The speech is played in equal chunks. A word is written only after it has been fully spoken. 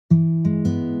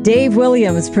Dave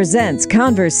Williams presents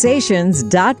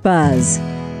Conversations.buzz.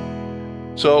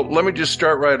 So let me just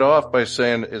start right off by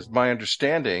saying it's my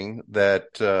understanding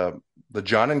that the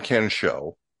John and Ken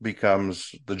show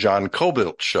becomes the John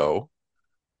Kobylt Show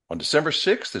on December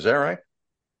 6th. Is that right?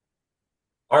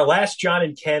 Our last John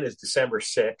and Ken is December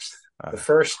 6th. The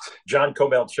first John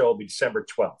Kobylt Show will be December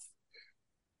 12th.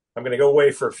 I'm going to go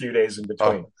away for a few days in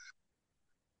between.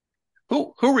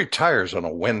 Who retires on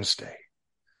a Wednesday?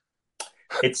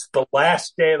 It's the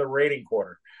last day of the rating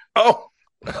quarter. Oh,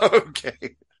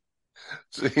 okay.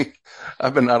 See,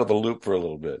 I've been out of the loop for a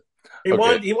little bit. He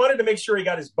wanted to make sure he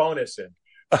got his bonus in.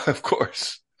 Of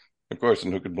course, and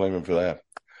who could blame him for that?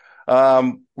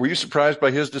 Were you surprised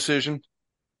by his decision?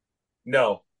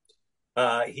 No.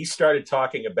 He started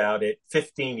talking about it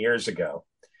 15 years ago,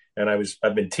 and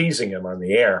I've been teasing him on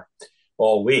the air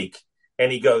all week, and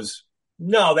he goes,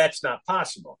 "No, that's not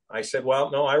possible." I said,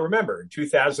 "Well, no, I remember in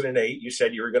 2008, you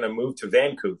said you were going to move to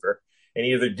Vancouver and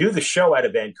either do the show out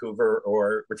of Vancouver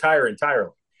or retire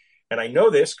entirely." And I know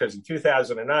this because in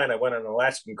 2009, I went on an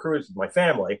Alaskan cruise with my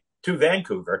family to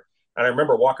Vancouver. And I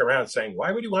remember walking around saying,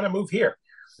 "Why would you want to move here?"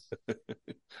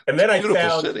 And then I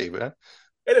found city, man.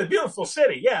 It is a beautiful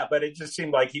city. Yeah. But it just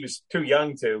seemed like he was too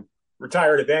young to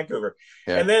retire to Vancouver.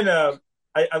 Yeah. And then,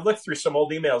 I looked through some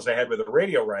old emails I had with a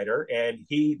radio writer, and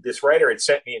this writer had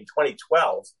sent me in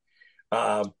 2012.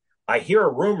 I hear a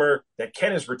rumor that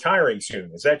Ken is retiring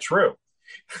soon. Is that true?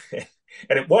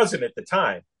 And it wasn't at the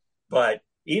time, but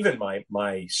even my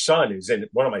son,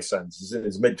 one of my sons is in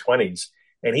his mid-20s,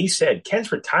 and he said,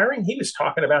 "Ken's retiring?" He was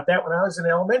talking about that when I was in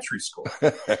elementary school.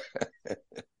 So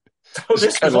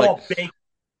this was all big.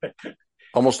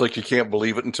 Almost like you can't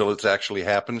believe it until it actually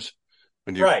happens.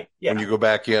 When you go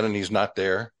back in and he's not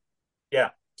there.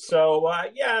 Yeah. So,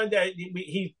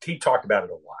 he talked about it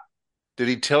a lot. Did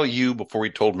he tell you before he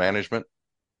told management?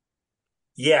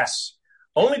 Yes.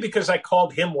 Only because I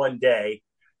called him one day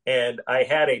and I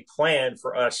had a plan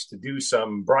for us to do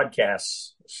some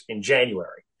broadcasts in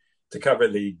January to cover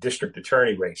the district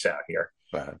attorney race out here.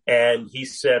 Uh-huh. And he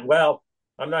said, "Well,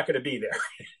 I'm not going to be there."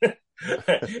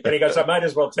 And he goes, "I might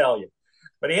as well tell you."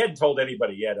 But he hadn't told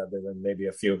anybody yet other than maybe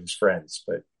a few of his friends.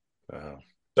 But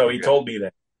so he told me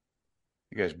that.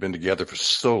 You guys have been together for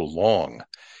so long.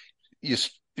 You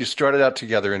started out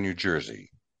together in New Jersey,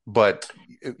 but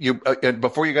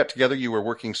before you got together, you were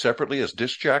working separately as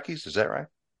disc jockeys. Is that right?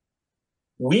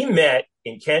 We met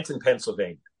in Canton,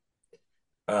 Pennsylvania,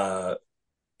 in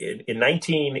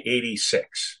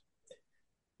 1986.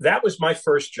 That was my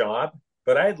first job,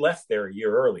 but I had left there a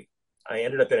year early. I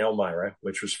ended up in Elmira,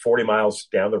 which was 40 miles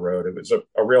down the road. It was a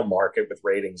real market with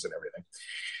ratings and everything.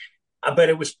 But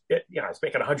I was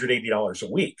making $180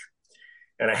 a week.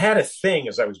 And I had a thing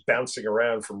as I was bouncing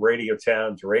around from radio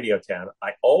town to radio town.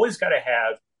 I always got to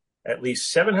have at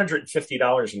least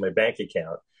 $750 in my bank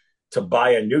account to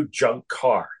buy a new junk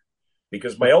car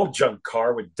because my old junk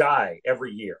car would die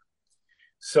every year.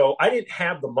 So I didn't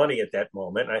have the money at that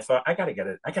moment. And I thought, I got to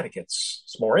get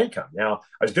some more income. Now,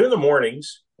 I was doing the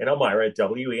mornings in Elmira at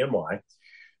WENY,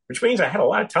 which means I had a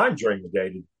lot of time during the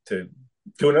day to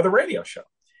do another radio show.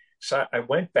 So I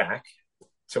went back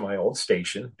to my old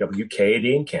station,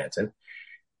 WKAD in Canton,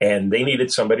 and they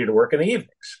needed somebody to work in the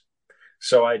evenings.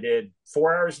 So I did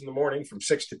 4 hours in the morning from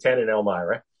 6 to 10 in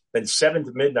Elmira, then 7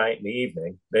 to midnight in the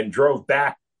evening, then drove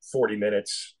back 40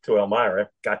 minutes to Elmira,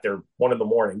 got there 1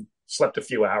 a.m, slept a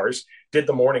few hours, did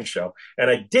the morning show. And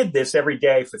I did this every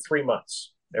day for 3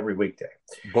 months, every weekday.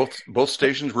 Both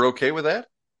stations were okay with that?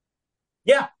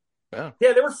 Yeah. Yeah,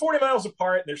 they were 40 miles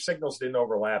apart and their signals didn't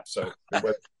overlap, so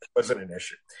it wasn't an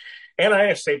issue. And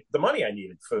I saved the money I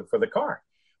needed for the car.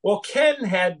 Well, Ken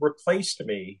had replaced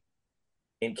me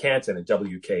in Canton at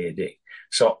WKAD.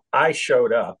 So I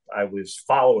showed up. I was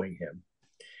following him.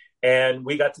 And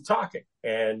we got to talking.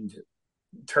 And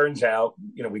turns out,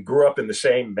 we grew up in the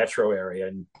same metro area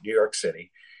in New York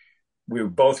City. We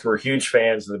both were huge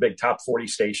fans of the big top 40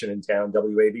 station in town,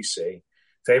 WABC.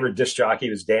 Favorite disc jockey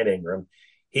was Dan Ingram.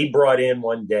 He brought in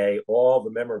one day all the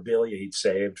memorabilia he'd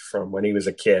saved from when he was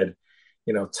a kid,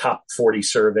 top 40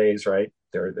 surveys, right?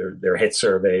 Their hit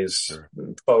surveys, sure.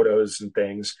 Photos and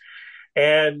things.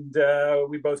 And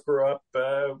we both grew up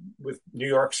with New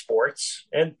York sports.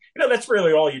 And, that's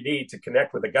really all you need to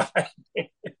connect with a guy.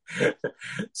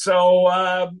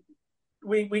 So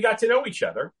we got to know each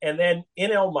other. And then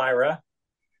in Elmira,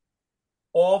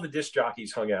 all the disc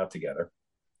jockeys hung out together.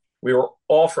 We were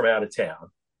all from out of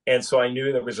town. And so I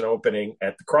knew there was an opening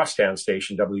at the crosstown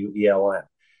station, WELN,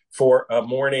 for a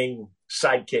morning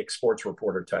sidekick sports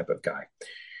reporter type of guy.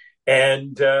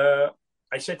 And I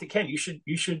said to Ken, you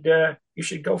should go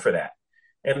for that.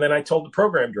 And then I told the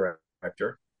program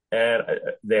director, And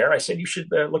there I said, you should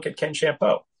look at Ken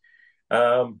Chiampou.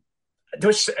 It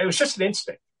was just an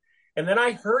instinct. And then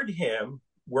I heard him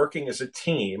working as a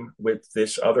team with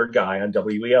this other guy on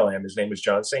WELM. His name was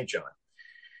John St. John,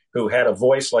 who had a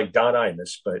voice like Don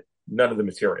Imus, but none of the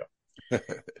material.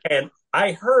 And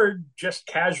I heard just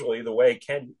casually the way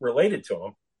Ken related to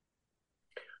him.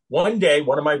 One day,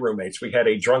 one of my roommates, we had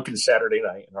a drunken Saturday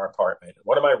night in our apartment.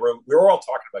 We were all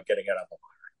talking about getting out of the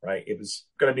line, right? It was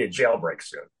going to be a jailbreak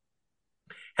soon.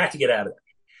 Had to get out of there.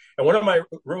 And one of my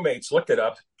roommates looked it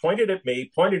up, pointed at me,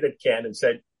 pointed at Ken, and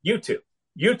said, you two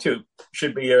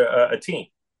should be a team.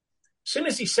 As soon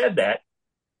as he said that,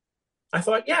 I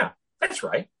thought, yeah, that's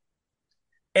right.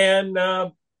 And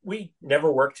we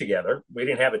never worked together. We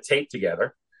didn't have a tape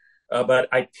together. But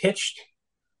I pitched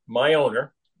my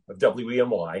owner of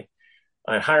WEMY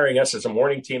on hiring us as a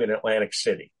morning team in Atlantic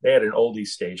City. They had an oldies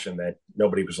station that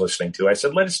nobody was listening to. I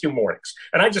said, let us do mornings.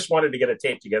 And I just wanted to get a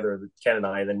tape together with Ken and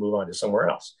I and then move on to somewhere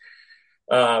else.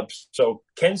 So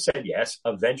Ken said yes.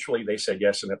 Eventually they said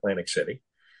yes in Atlantic City.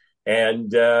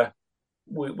 And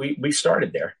we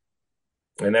started there.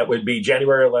 And that would be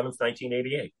January 11th,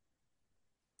 1988.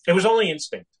 It was only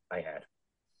instinct I had.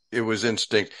 It was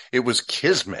instinct. It was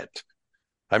kismet.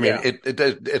 I mean, Yeah.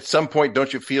 it at some point,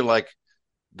 don't you feel like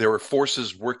there were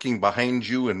forces working behind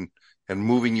you and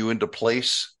moving you into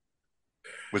place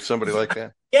with somebody like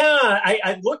that? Yeah,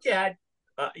 I look at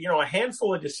a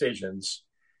handful of decisions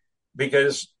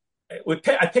because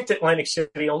I picked Atlantic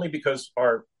City only because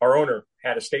our owner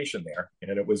had a station there,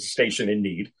 and it was a station in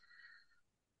need.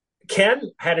 Ken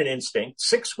had an instinct.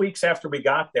 6 weeks after we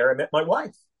got there, I met my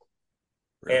wife.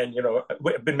 Right. And,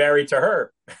 I've been married to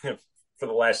her for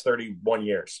the last 31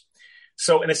 years.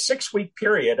 So in a 6-week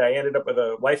period, I ended up with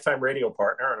a lifetime radio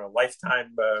partner and a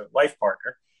lifetime life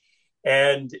partner.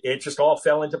 And it just all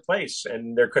fell into place.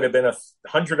 And there could have been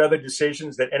 100 other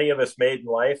decisions that any of us made in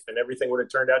life, and everything would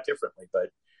have turned out differently. But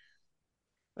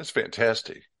that's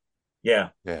fantastic. Yeah.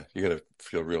 Yeah. You're going to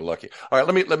feel real lucky. All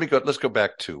right. Let me go. Let's go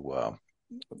back to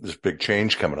this big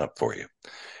change coming up for you.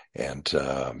 And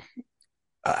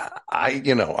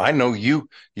I know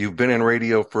you've been in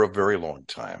radio for a very long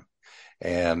time,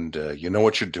 and you know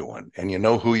what you're doing, and you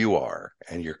know who you are,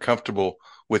 and you're comfortable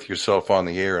with yourself on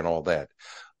the air and all that.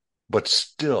 But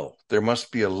still, there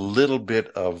must be a little bit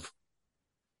of,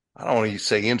 I don't want to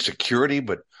say insecurity,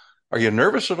 but are you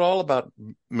nervous at all about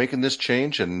making this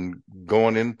change and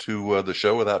going into the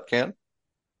show without Ken?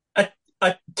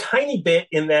 A tiny bit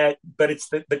in that, but it's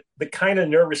the kind of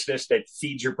nervousness that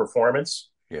feeds your performance.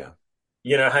 Yeah.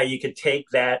 You know how you could take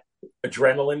that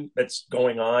adrenaline that's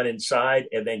going on inside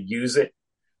and then use it.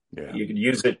 Yeah. You could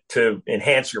use it to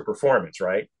enhance your performance,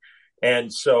 right?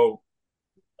 And so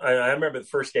I remember the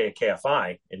first day at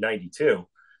KFI in '92,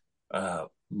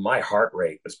 my heart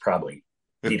rate was probably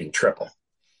beating triple.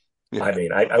 Yeah. I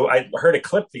mean, I heard a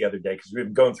clip the other day because we've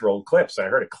been going through old clips. And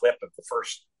I heard a clip of the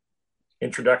first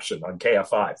introduction on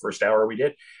KFI, first hour we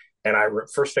did. And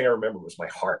first thing I remember was my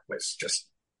heart was just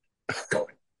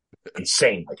going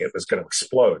insane, like it was going to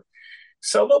explode.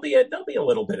 So there'll be a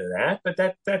little bit of that, but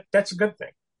that's a good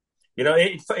thing.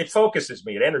 It focuses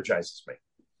me, it energizes me.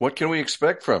 What can we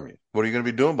expect from you? What are you going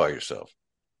to be doing by yourself,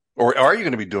 or are you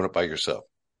going to be doing it by yourself?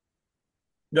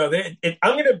 No,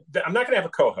 I'm not going to have a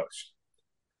co-host.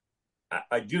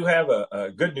 I do have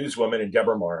a good newswoman in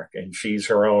Deborah Mark, and she's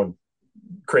her own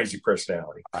crazy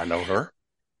personality. I know her.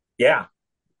 Yeah,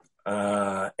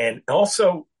 and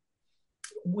also.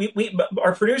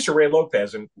 Our producer, Ray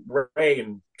Lopez, and Ray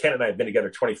and Ken and I have been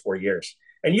together 24 years.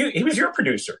 And he was your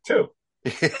producer, too.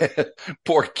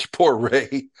 Poor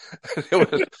Ray.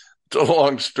 It's a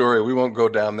long story. We won't go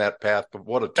down that path, but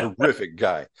what a terrific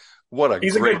guy. What a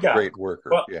great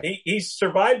worker. Well, yeah. He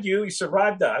survived you. He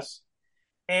survived us.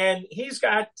 And he's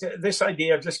got this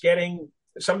idea of just getting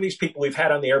some of these people we've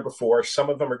had on the air before.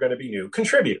 Some of them are going to be new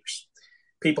contributors.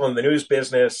 People in the news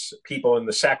business, people in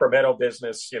the Sacramento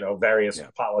business, various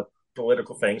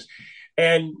political things.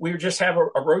 And we would just have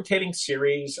a rotating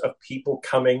series of people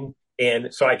coming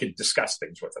in so I could discuss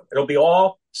things with them. It'll be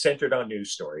all centered on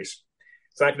news stories.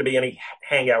 It's not going to be any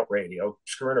hangout radio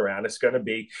screwing around. It's going to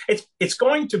be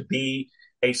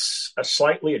a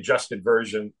slightly adjusted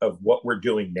version of what we're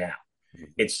doing now.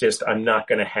 It's just, I'm not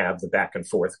going to have the back and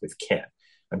forth with Ken.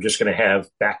 I'm just going to have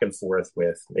back and forth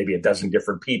with maybe a dozen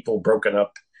different people broken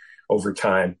up over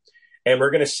time. And we're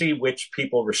going to see which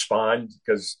people respond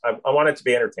because I want it to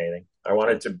be entertaining. I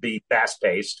want it to be fast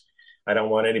paced. I don't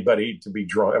want anybody to be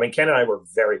drawn. I mean, Ken and I were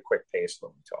very quick paced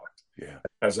when we talked. Yeah.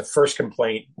 That was the first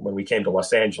complaint when we came to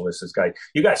Los Angeles. This guy,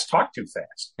 you guys talk too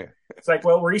fast. Yeah. It's like,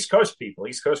 well, we're East Coast people.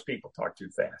 East Coast people talk too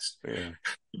fast. Yeah.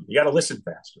 You got to listen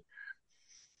faster.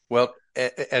 Well,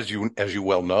 as you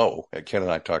well know, Ken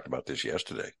and I talked about this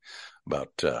yesterday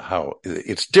about how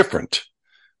it's different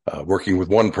working with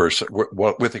one person,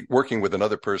 working with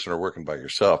another person, or working by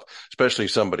yourself, especially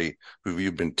somebody who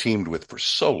you've been teamed with for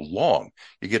so long.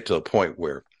 You get to a point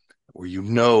where you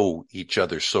know each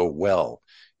other so well.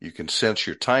 You can sense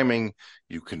your timing.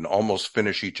 You can almost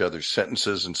finish each other's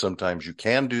sentences, and sometimes you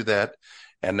can do that.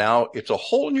 And now it's a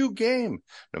whole new game.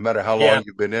 No matter how long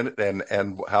you've been in it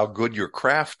and how good your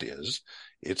craft is,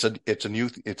 it's a new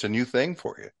thing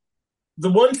for you.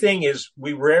 The one thing is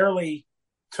we rarely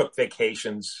took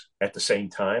vacations at the same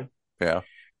time. Yeah.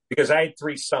 Because I had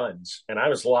 3 sons and I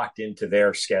was locked into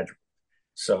their schedule.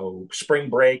 So spring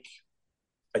break,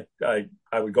 I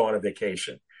would go on a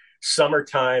vacation.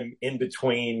 Summertime, in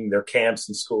between their camps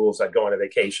and schools, I'd go on a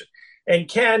vacation. And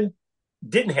Ken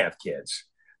didn't have kids.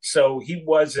 So it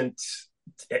was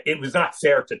not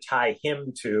fair to tie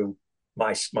him to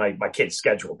my kid's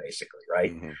schedule, basically,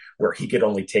 right? Mm-hmm. Where he could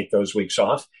only take those weeks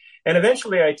off. And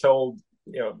eventually I told,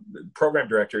 program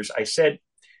directors, I said,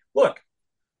 look,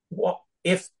 well,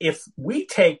 if we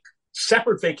take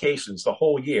separate vacations the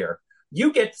whole year,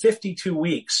 you get 52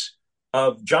 weeks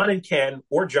of John and Ken,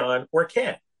 or John or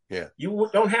Ken. Yeah. You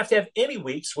don't have to have any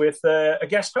weeks with a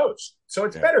guest host. So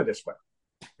it's better this way.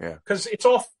 Yeah. Because it's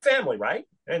all family, right?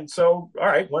 And so, all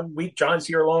right, 1 week John's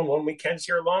here alone, 1 week Ken's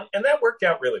here alone. And that worked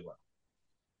out really well.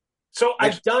 So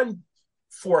I've done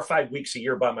 4 or 5 weeks a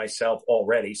year by myself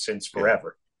already since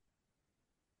forever.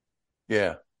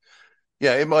 Yeah.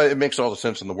 Yeah, it makes all the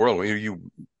sense in the world.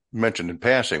 You mentioned in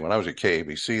passing, when I was at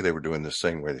KABC, they were doing this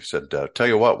thing where they said, tell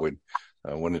you what,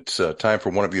 when it's time for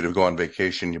one of you to go on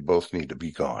vacation, you both need to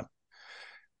be gone.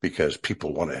 Because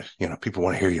people want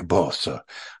to hear you both. So,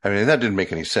 I mean, that didn't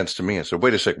make any sense to me. And so,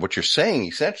 wait a second, what you're saying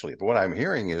essentially, but what I'm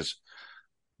hearing is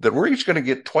that we're each going to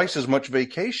get twice as much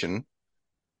vacation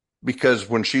because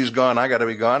when she's gone, I got to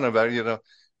be gone.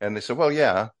 And they said, well,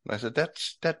 yeah. And I said,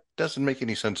 that doesn't make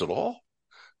any sense at all.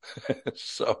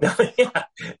 So,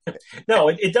 no,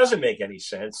 it doesn't make any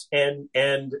sense. And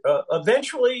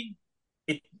eventually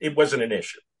it wasn't an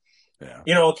issue.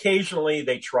 Yeah. Occasionally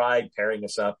they tried pairing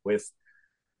us up with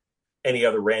any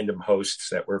other random hosts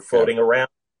that were floating around.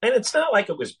 And it's not like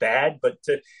it was bad, but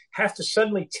to have to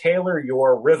suddenly tailor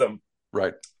your rhythm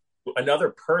right to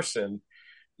another person,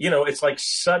 it's like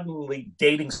suddenly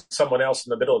dating someone else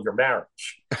in the middle of your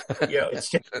marriage.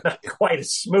 It's just not quite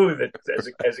as smooth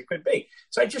as it could be.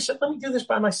 So I just said, let me do this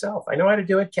by myself. I know how to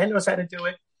do it. Ken knows how to do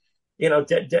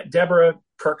it. Deborah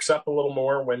perks up a little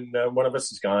more when one of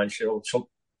us is gone. She'll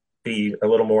be a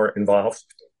little more involved.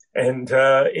 And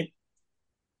it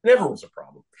never was a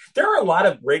problem. There are a lot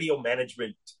of radio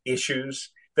management issues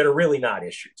that are really not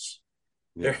issues.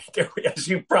 Yeah. They're, as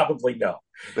you probably know.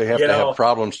 They have to have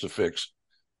problems to fix.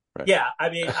 Right. Yeah, I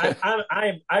mean,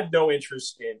 I have no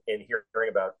interest in hearing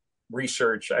about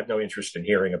research. I have no interest in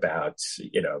hearing about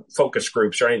focus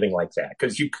groups or anything like that,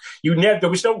 because there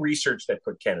was no research that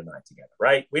put Ken and I together,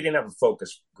 right? We didn't have a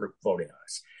focus group voting on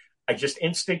us. I just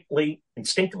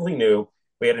instinctively knew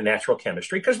we had a natural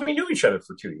chemistry because we knew each other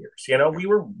for 2 years. We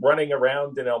were running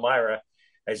around in Elmira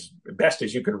as best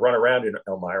as you could run around in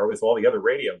Elmira with all the other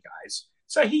radio guys.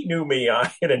 So he knew me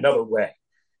in another way.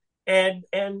 And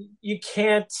you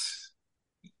can't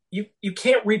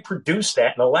reproduce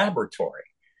that in a laboratory.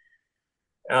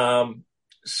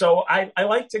 So I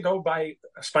like to go by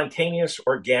spontaneous,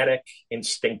 organic,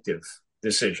 instinctive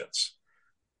decisions.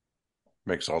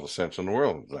 Makes all the sense in the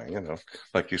world.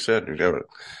 Like you said, you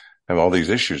have all these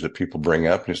issues that people bring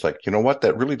up, and it's like, you know what,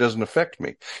 that really doesn't affect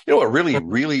me. What really,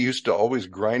 really used to always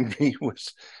grind me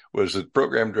was the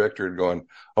program director going,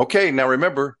 okay, now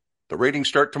remember, the ratings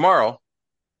start tomorrow.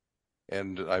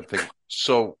 And I think,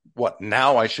 so what,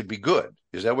 now I should be good?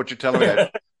 Is that what you're telling me?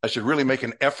 I should really make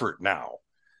an effort now.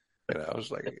 I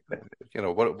was like,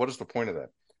 what is the point of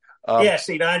that?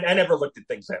 See, I never looked at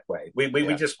things that way.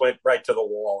 We just went right to the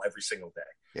wall every single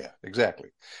day. Yeah, exactly.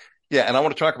 Yeah, and I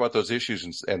want to talk about those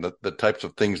issues and the types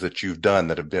of things that you've done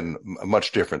that have been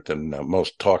much different than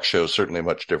most talk shows, certainly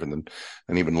much different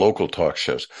than even local talk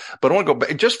shows. But I want to go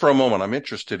back just for a moment. I'm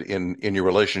interested in your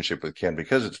relationship with Ken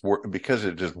because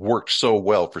it has worked so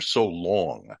well for so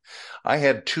long. I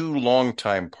had 2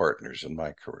 longtime partners in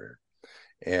my career,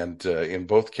 and in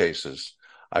both cases,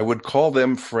 I would call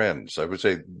them friends. I would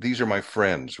say, these are my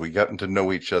friends. We gotten to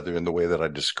know each other in the way that I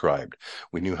described.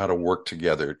 We knew how to work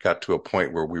together. It got to a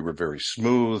point where we were very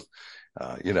smooth.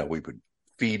 We would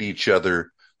feed each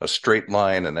other a straight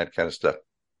line and that kind of stuff.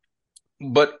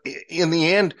 But in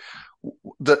the end,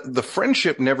 the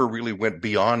friendship never really went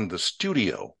beyond the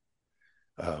studio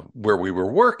where we were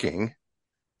working.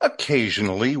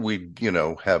 Occasionally we'd,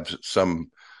 have some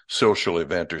social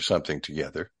event or something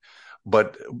together.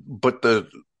 But the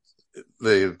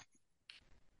there's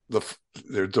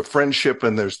the friendship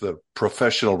and there's the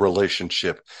professional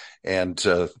relationship, and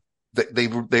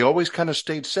they always kind of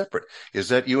stayed separate. Is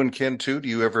that you and Ken too? Do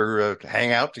you ever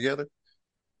hang out together?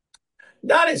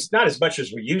 Not as much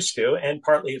as we used to, and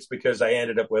partly it's because I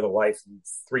ended up with a wife and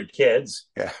 3 kids,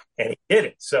 Yeah, and he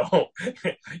didn't. So,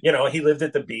 he lived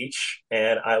at the beach,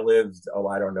 and I lived,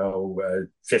 I don't know,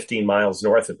 15 miles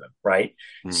north of him, right?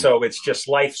 mm-hmm. So it's just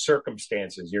life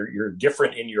circumstances. You're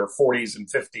different in your 40s and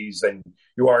 50s than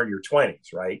you are in your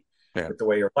 20s, right? Yeah. With the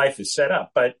way your life is set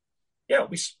up. But yeah,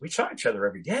 we saw each other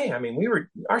every day. I mean,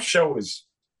 our show was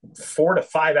 4 to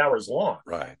 5 hours long.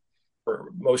 Right.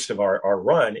 For most of our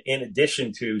run, in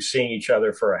addition to seeing each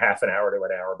other for a half an hour to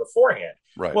an hour beforehand.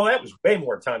 Right. Well, that was way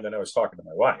more time than I was talking to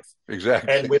my wife.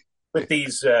 Exactly. And with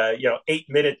these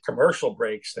 8-minute commercial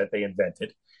breaks that they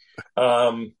invented,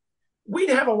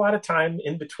 we'd have a lot of time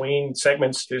in between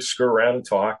segments to screw around and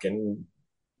talk and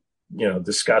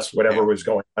discuss whatever was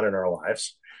going on in our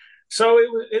lives. So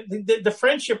the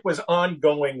friendship was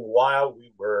ongoing while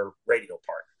we were radio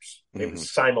partners. It Mm-hmm.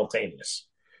 was simultaneous.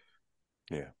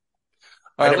 Yeah.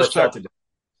 All right, let's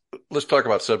talk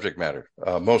about subject matter.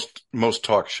 Most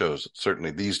talk shows, certainly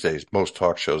these days, most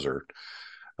talk shows are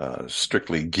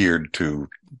strictly geared to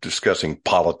discussing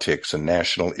politics and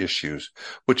national issues,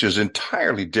 which is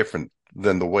entirely different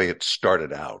than the way it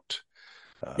started out.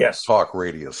 Yes. Talk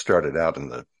radio started out in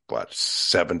the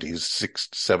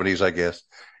 70s, I guess,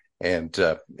 and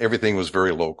everything was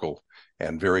very local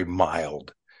and very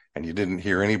mild. And you didn't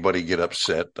hear anybody get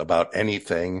upset about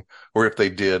anything, or if they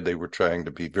did, they were trying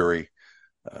to be very,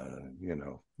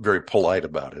 very polite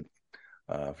about it.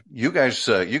 You guys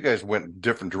went a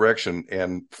different direction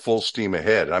and full steam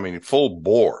ahead. I mean, full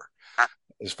bore.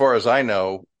 As far as I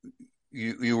know,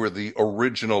 you were the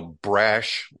original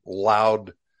brash,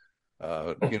 loud,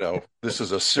 this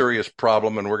is a serious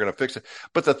problem and we're going to fix it.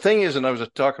 But the thing is, and I was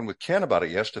talking with Ken about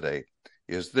it yesterday,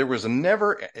 is there was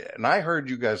never, and I heard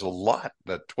you guys a lot,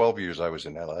 the 12 years I was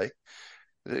in LA,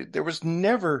 there was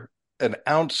never an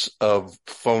ounce of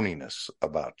phoniness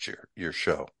about your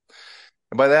show.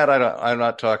 And by that, I'm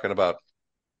not talking about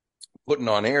putting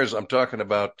on airs. I'm talking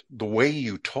about the way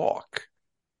you talk.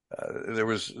 There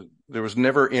was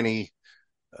never any,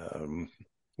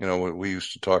 we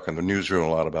used to talk in the newsroom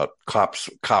a lot about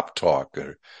cop talk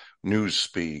or news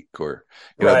speak, or,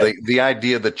 right. The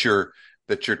idea that you're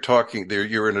talking there,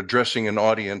 you're addressing an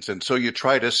audience. And so you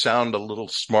try to sound a little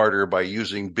smarter by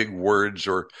using big words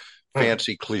or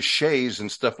fancy cliches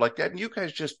and stuff like that. And you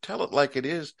guys just tell it like it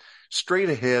is, straight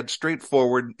ahead,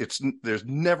 straightforward. There's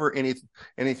never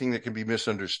anything that can be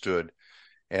misunderstood.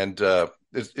 And,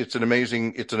 it's an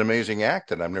amazing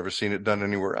act, and I've never seen it done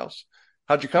anywhere else.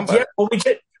 How'd you come by it? Well,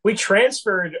 we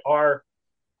transferred our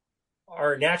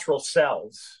natural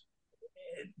selves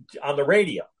on the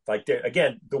radio. Like,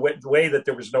 again, the way that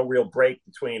there was no real break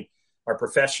between our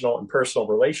professional and personal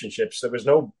relationships. There was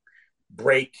no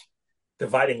break,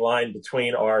 dividing line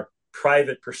between our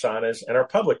private personas and our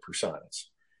public personas.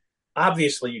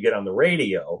 Obviously, you get on the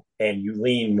radio and you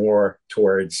lean more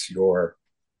towards your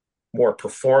more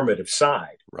performative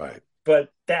side. Right. But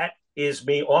that is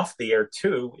me off the air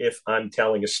too. If I'm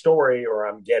telling a story or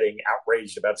I'm getting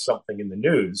outraged about something in the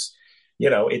news,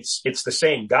 it's the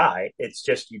same guy. It's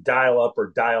just you dial up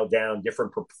or dial down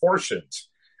different proportions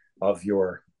of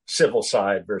your civil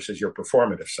side versus your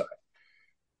performative side.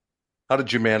 How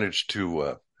did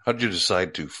you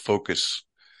decide to focus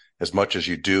as much as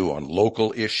you do on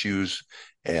local issues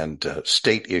and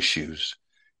state issues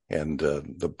and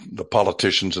the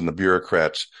politicians and the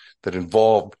bureaucrats that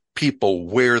involve people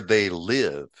where they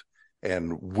live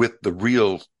and with the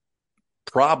real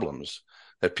problems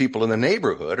that people in the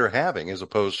neighborhood are having, as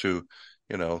opposed to,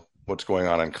 what's going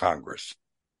on in Congress?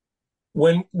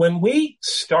 When we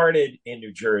started in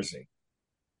New Jersey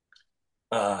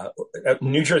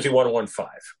 1015,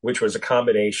 which was a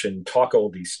combination talk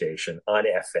oldie station on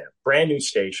FM, brand new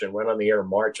station, went on the air in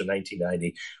March of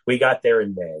 1990. We got there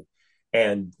in May.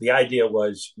 And the idea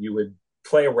was you would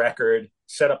play a record,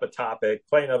 set up a topic,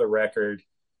 play another record,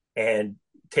 and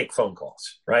take phone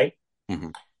calls, right?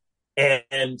 Mm-hmm.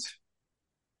 And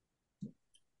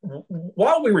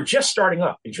while we were just starting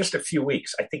up, in just a few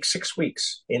weeks, I think 6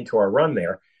 weeks into our run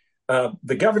there,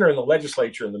 the governor and the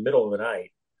legislature in the middle of the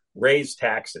night raised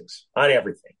taxes on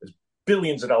everything. It was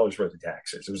billions of dollars worth of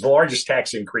taxes. It was the largest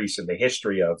tax increase in the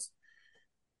history of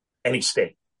any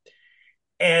state.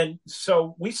 And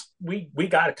so we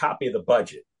got a copy of the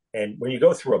budget. And when you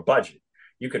go through a budget,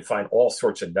 you can find all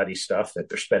sorts of nutty stuff that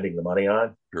they're spending the money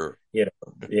on. Sure.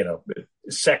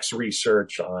 Sex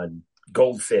research on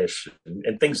goldfish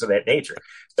and things of that nature.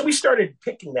 So we started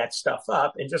picking that stuff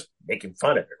up and just making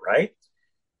fun of it, right?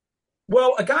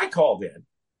 Well, a guy called in,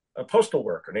 a postal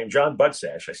worker named John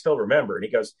Budsash, I still remember, and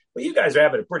he goes, well, you guys are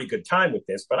having a pretty good time with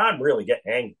this, but I'm really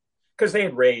getting angry because they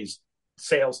had raised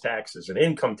sales taxes and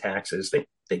income taxes.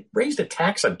 They raised a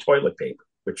tax on toilet paper,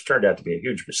 which turned out to be a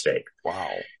huge mistake.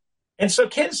 Wow. And so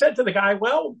Ken said to the guy,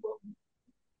 well,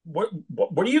 what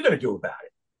are you going to do about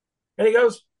it? And he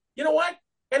goes, you know what?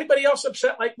 Anybody else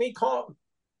upset like me, call.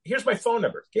 Here's my phone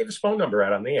number. Gave his phone number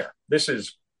out on the air. This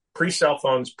is pre-cell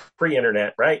phones,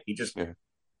 pre-internet, right? He just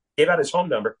gave out his home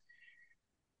number.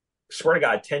 Swear to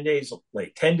God, 10 days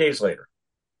later,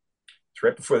 it's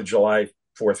right before the July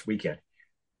 4th weekend,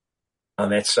 on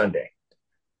that Sunday,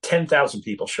 10,000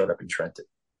 people showed up in Trenton,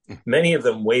 many of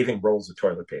them waving rolls of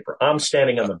toilet paper. I'm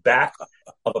standing on the back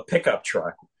of a pickup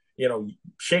truck,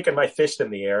 shaking my fist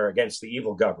in the air against the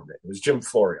evil government. It was Jim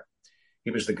Florio.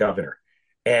 He was the governor.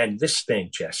 And this thing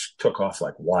just took off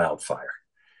like wildfire.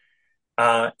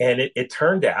 And it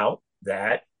turned out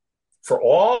that for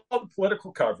all the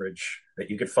political coverage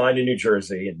that you could find in New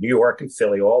Jersey and New York and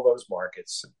Philly, all those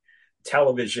markets,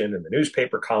 television and the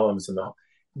newspaper columns, and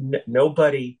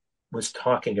nobody was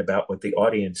talking about what the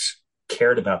audience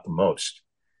cared about the most,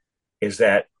 is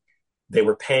that they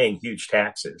were paying huge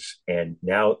taxes and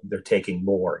now they're taking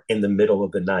more in the middle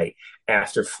of the night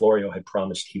after Florio had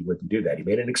promised he wouldn't do that. He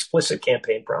made an explicit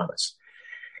campaign promise.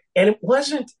 And it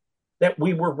wasn't that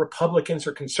we were Republicans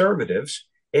or conservatives.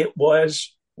 It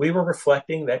was we were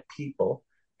reflecting that people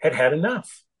had had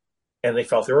enough and they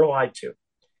felt they were lied to.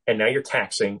 And now you're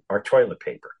taxing our toilet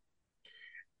paper.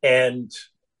 And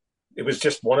it was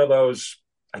just one of those,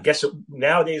 I guess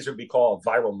nowadays it would be called a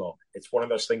viral moment. It's one of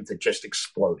those things that just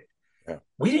exploded. Yeah.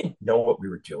 We didn't know what we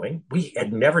were doing. We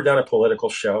had never done a political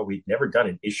show. We'd never done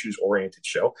an issues-oriented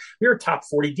show. We were top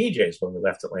 40 DJs when we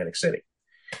left Atlantic City.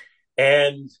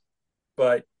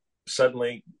 But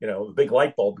suddenly, the big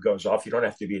light bulb goes off. You don't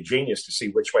have to be a genius to see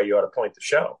which way you ought to point the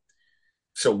show.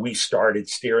 So we started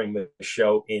steering the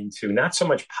show into not so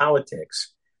much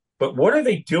politics, but what are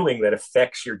they doing that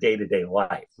affects your day-to-day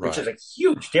life, which is a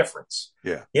huge difference.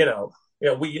 Yeah. I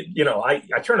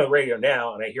turn on the radio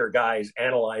now and I hear guys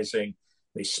analyzing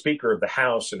the Speaker of the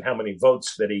House and how many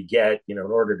votes that he get, in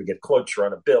order to get cloture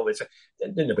on a bill.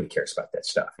 Nobody cares about that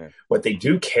stuff. Yeah. What they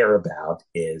do care about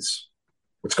is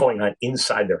what's going on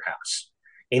inside their house,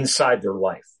 inside their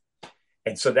life.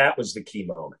 And so that was the key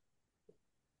moment.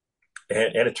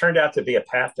 And it turned out to be a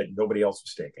path that nobody else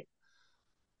was taking.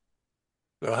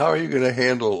 So how are you going to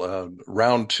handle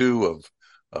round two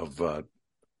of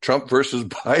Trump versus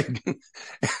Biden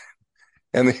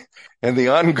and the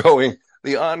ongoing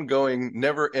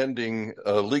never-ending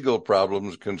legal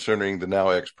problems concerning the now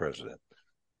ex-president?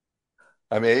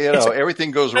 I mean,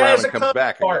 everything goes around and comes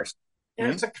back again.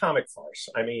 And it's a comic farce.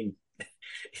 I mean,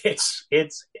 it's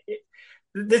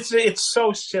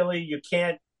so silly you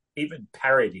can't even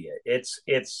parody it.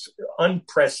 It's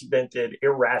unprecedented,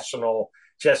 irrational,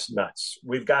 just nuts.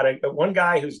 We've got one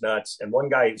guy who's nuts and one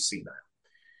guy who's senile,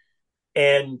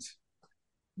 and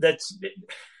that's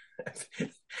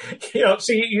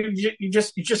So you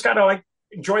just got to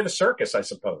enjoy the circus, I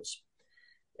suppose.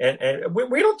 And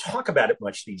we don't talk about it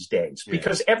much these days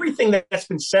because everything that's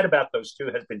been said about those two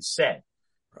has been said.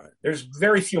 Right. There's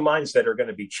very few minds that are going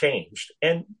to be changed.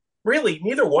 And really,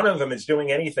 neither one of them is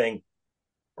doing anything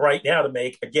right now to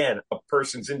make, again, a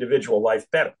person's individual life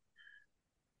better.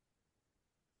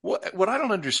 What I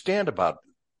don't understand about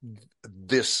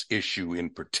this issue in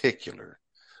particular,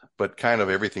 but kind of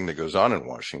everything that goes on in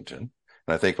Washington,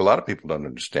 and I think a lot of people don't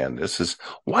understand this, is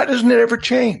why doesn't it ever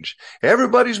change?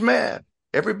 Everybody's mad.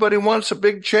 Everybody wants a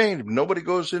big change. Nobody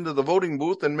goes into the voting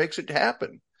booth and makes it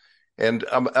happen. And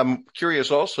I'm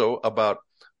curious also about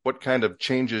what kind of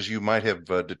changes you might have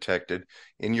detected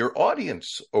in your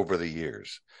audience over the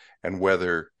years, and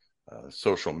whether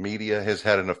social media has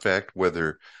had an effect,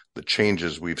 whether the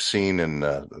changes we've seen in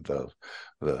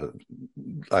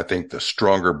I think the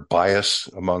stronger bias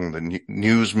among the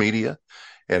news media,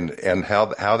 and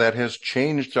how that has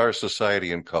changed our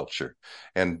society and culture.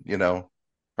 And,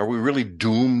 are we really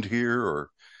doomed here, or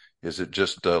is it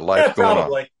just life going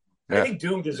on? I think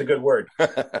doomed is a good word.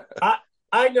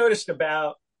 I noticed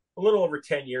about a little over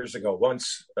 10 years ago,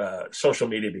 once social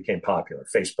media became popular,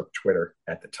 Facebook, Twitter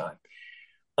at the time,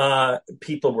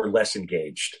 people were less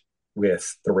engaged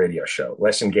with the radio show,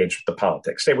 less engaged with the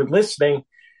politics. They were listening,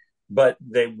 but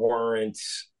they weren't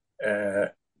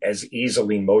as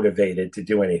easily motivated to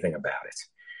do anything about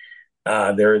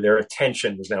it. Their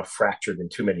attention was now fractured in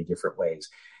too many different ways.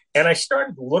 And I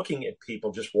started looking at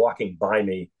people just walking by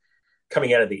me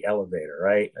coming out of the elevator,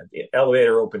 right? The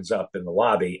elevator opens up in the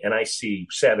lobby, and I see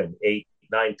 7, 8,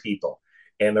 9 people,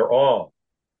 and they're all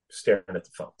staring at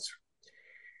the phones.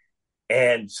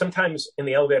 And sometimes in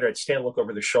the elevator, I'd stand and look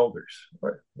over their shoulders.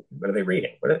 What are they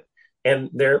reading? And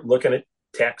they're looking at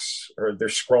texts, or they're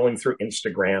scrolling through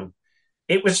Instagram.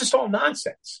 It was just all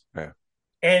nonsense. Yeah.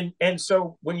 And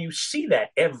so when you see that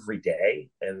every day,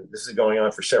 and this is going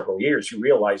on for several years, you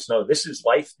realize, no, this is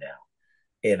life now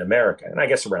in America, and I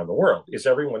guess around the world, is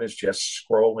everyone is just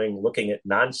scrolling, looking at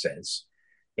nonsense,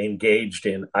 engaged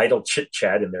in idle chit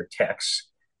chat in their texts,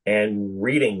 and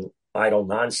reading idle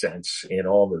nonsense in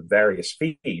all the various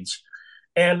feeds.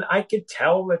 And I could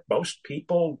tell that most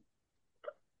people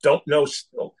don't know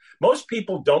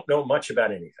much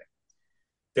about anything.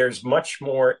 There's much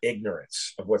more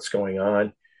ignorance of what's going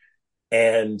on.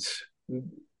 And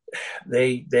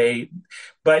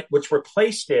but what's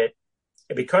replaced it,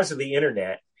 because of the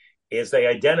internet, is they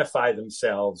identify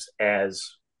themselves as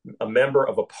a member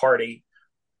of a party,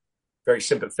 very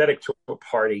sympathetic to a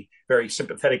party, very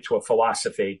sympathetic to a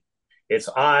philosophy. It's,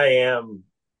 I am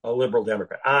a liberal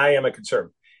Democrat, I am a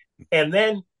conservative. And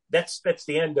then that's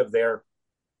the end of their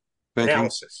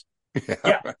analysis.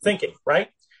 Thinking, right?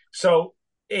 So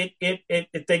they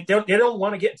don't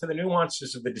want to get into the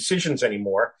nuances of the decisions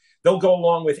anymore. They'll go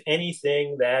along with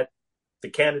anything that the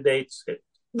candidates.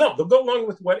 No, they'll go along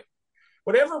with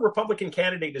whatever Republican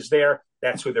candidate is there.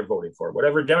 That's who they're voting for.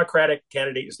 Whatever Democratic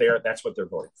candidate is there, that's what they're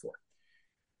voting for.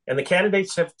 And the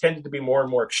candidates have tended to be more and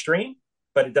more extreme,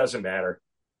 but it doesn't matter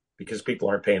because people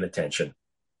aren't paying attention.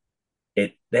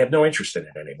 They have no interest in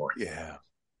it anymore. Yeah.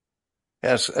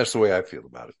 That's the way I feel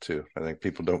about it too. I think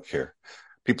people don't care.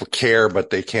 People care, but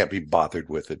they can't be bothered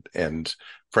with it. And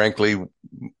frankly,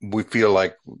 we feel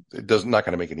like not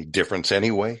going to make any difference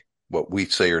anyway, what we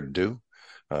say or do.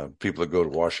 People that go to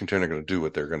Washington are going to do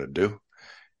what they're going to do.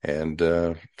 And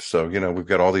so, we've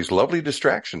got all these lovely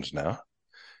distractions now.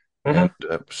 Mm-hmm.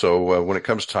 And so when it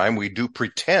comes time, we do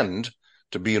pretend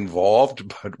to be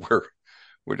involved, but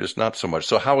we're just not so much.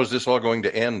 So how is this all going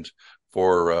to end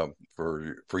for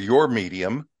your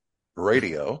medium,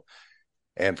 radio,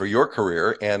 and for your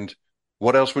career? And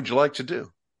what else would you like to do?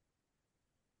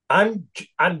 I'm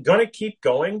going to keep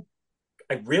going.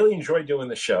 I really enjoy doing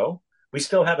the show. We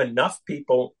still have enough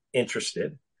people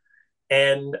interested.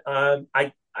 And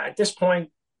at this point,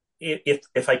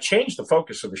 if I change the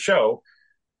focus of the show,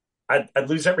 I'd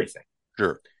lose everything.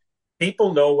 Sure.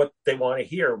 People know what they want to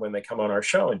hear when they come on our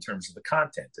show in terms of the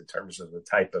content, in terms of the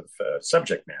type of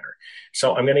subject matter.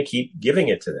 So I'm going to keep giving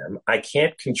it to them. I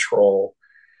can't control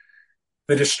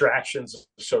the distractions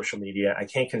of social media. I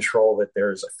can't control that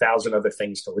there's 1,000 other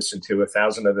things to listen to,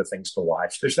 1,000 other things to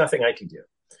watch. There's nothing I can do.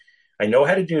 I know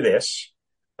how to do this.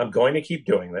 I'm going to keep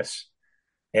doing this.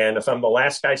 And if I'm the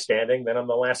last guy standing, then I'm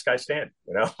the last guy standing.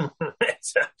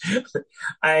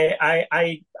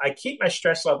 I keep my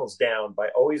stress levels down by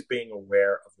always being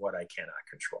aware of what I cannot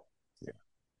control. Yeah.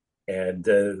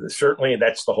 And certainly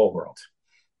that's the whole world.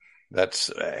 That's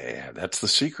the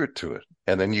secret to it.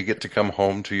 And then you get to come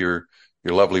home to your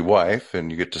lovely wife, and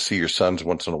you get to see your sons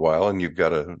once in a while, and you've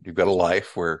got a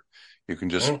life where you can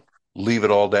just leave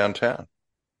it all downtown,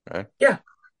 right? Yeah.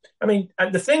 I mean,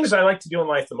 the things I like to do in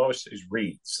life the most is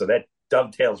read. So that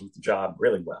dovetails with the job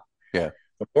really well. Yeah.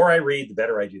 The more I read, the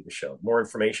better I do the show, the more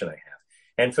information I have.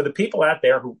 And for the people out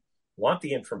there who want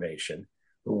the information,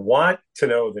 who want to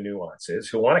know the nuances,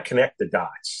 who want to connect the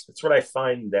dots, that's what I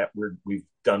find that we've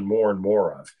done more and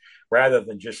more of. Rather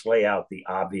than just lay out the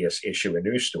obvious issue, a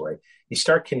news story, you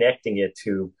start connecting it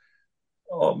to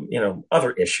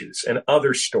other issues and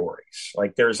other stories.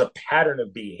 Like there's a pattern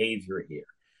of behavior here.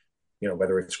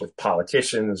 Whether it's with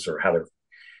politicians or how they're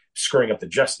screwing up the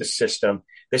justice system,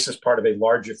 this is part of a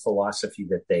larger philosophy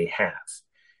that they have.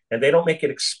 And they don't make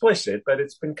it explicit, but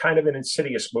it's been kind of an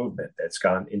insidious movement that's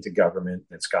gone into government,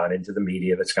 that's gone into the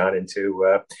media, that's gone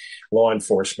into law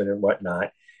enforcement and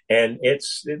whatnot. And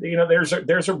it's,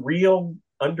 there's a real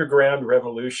underground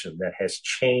revolution that has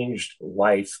changed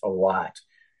life a lot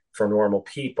for normal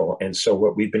people. And so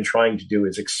what we've been trying to do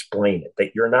is explain it,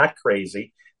 that you're not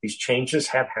crazy. These changes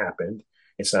have happened.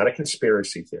 It's not a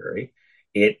conspiracy theory.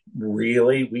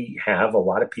 We have a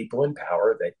lot of people in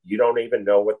power that you don't even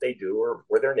know what they do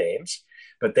or their names,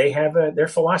 but their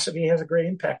philosophy has a great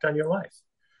impact on your life.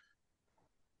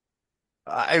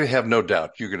 I have no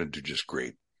doubt you're going to do just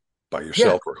great by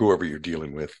yourself or whoever you're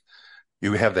dealing with.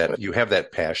 You have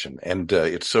that passion, and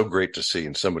it's so great to see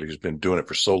in somebody who's been doing it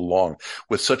for so long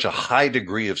with such a high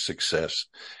degree of success.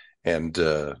 And,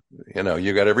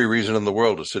 you got every reason in the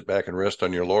world to sit back and rest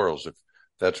on your laurels, if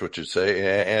that's what you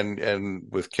say. And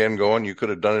with Ken going, you could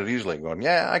have done it easily, going,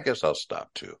 yeah, I guess I'll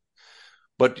stop too.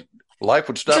 But life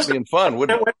would stop being fun,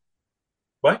 wouldn't it?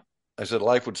 What? I said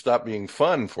life would stop being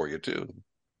fun for you too.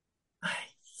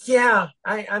 Yeah,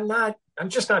 I'm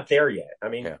just not there yet. I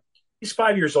mean, he's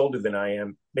 5 years older than I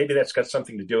am. Maybe that's got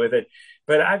something to do with it.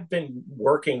 But I've been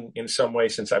working in some way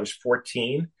since I was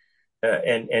 14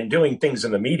 and doing things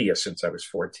in the media since I was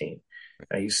 14.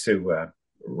 I used to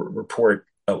report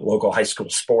local high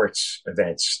school sports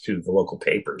events to the local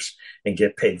papers and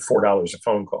get paid $4 a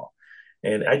phone call.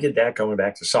 And I did that going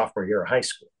back to sophomore year of high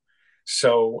school.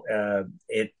 So and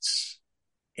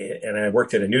I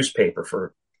worked at a newspaper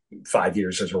for 5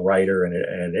 years as a writer and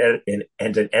an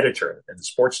editor in the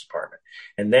sports department,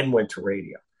 and then went to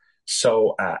radio.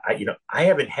 So I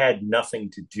haven't had nothing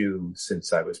to do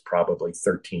since I was probably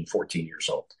 13, 14 years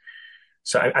old.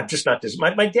 So I'm just not this.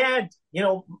 My dad,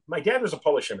 my dad was a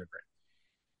Polish immigrant.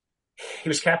 He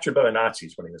was captured by the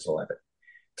Nazis when he was 11,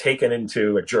 taken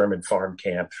into a German farm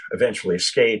camp, eventually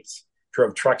escaped,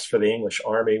 drove trucks for the English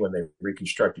army when they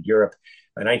reconstructed Europe.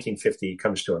 In 1950, he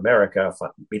comes to America,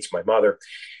 meets my mother,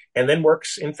 and then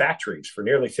works in factories for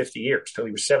nearly 50 years till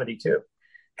he was 72.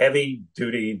 Heavy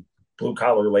duty, blue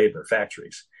collar labor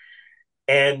factories.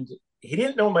 And he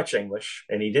didn't know much English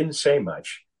and he didn't say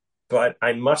much, but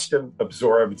I must have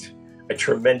absorbed a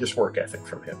tremendous work ethic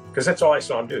from him, because that's all I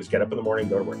saw him do is get up in the morning,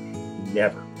 go to work. He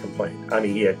never complained. I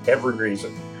mean, he had every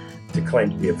reason to claim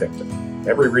to be a victim,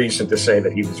 every reason to say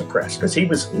that he was oppressed, because he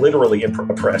was literally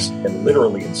oppressed and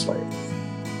literally enslaved.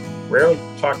 Rarely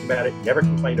talked about it, never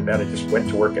complained about it, just went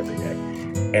to work every day.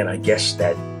 And I guess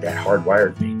that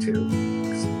hardwired me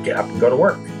to get up and go to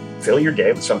work, fill your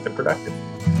day with something productive.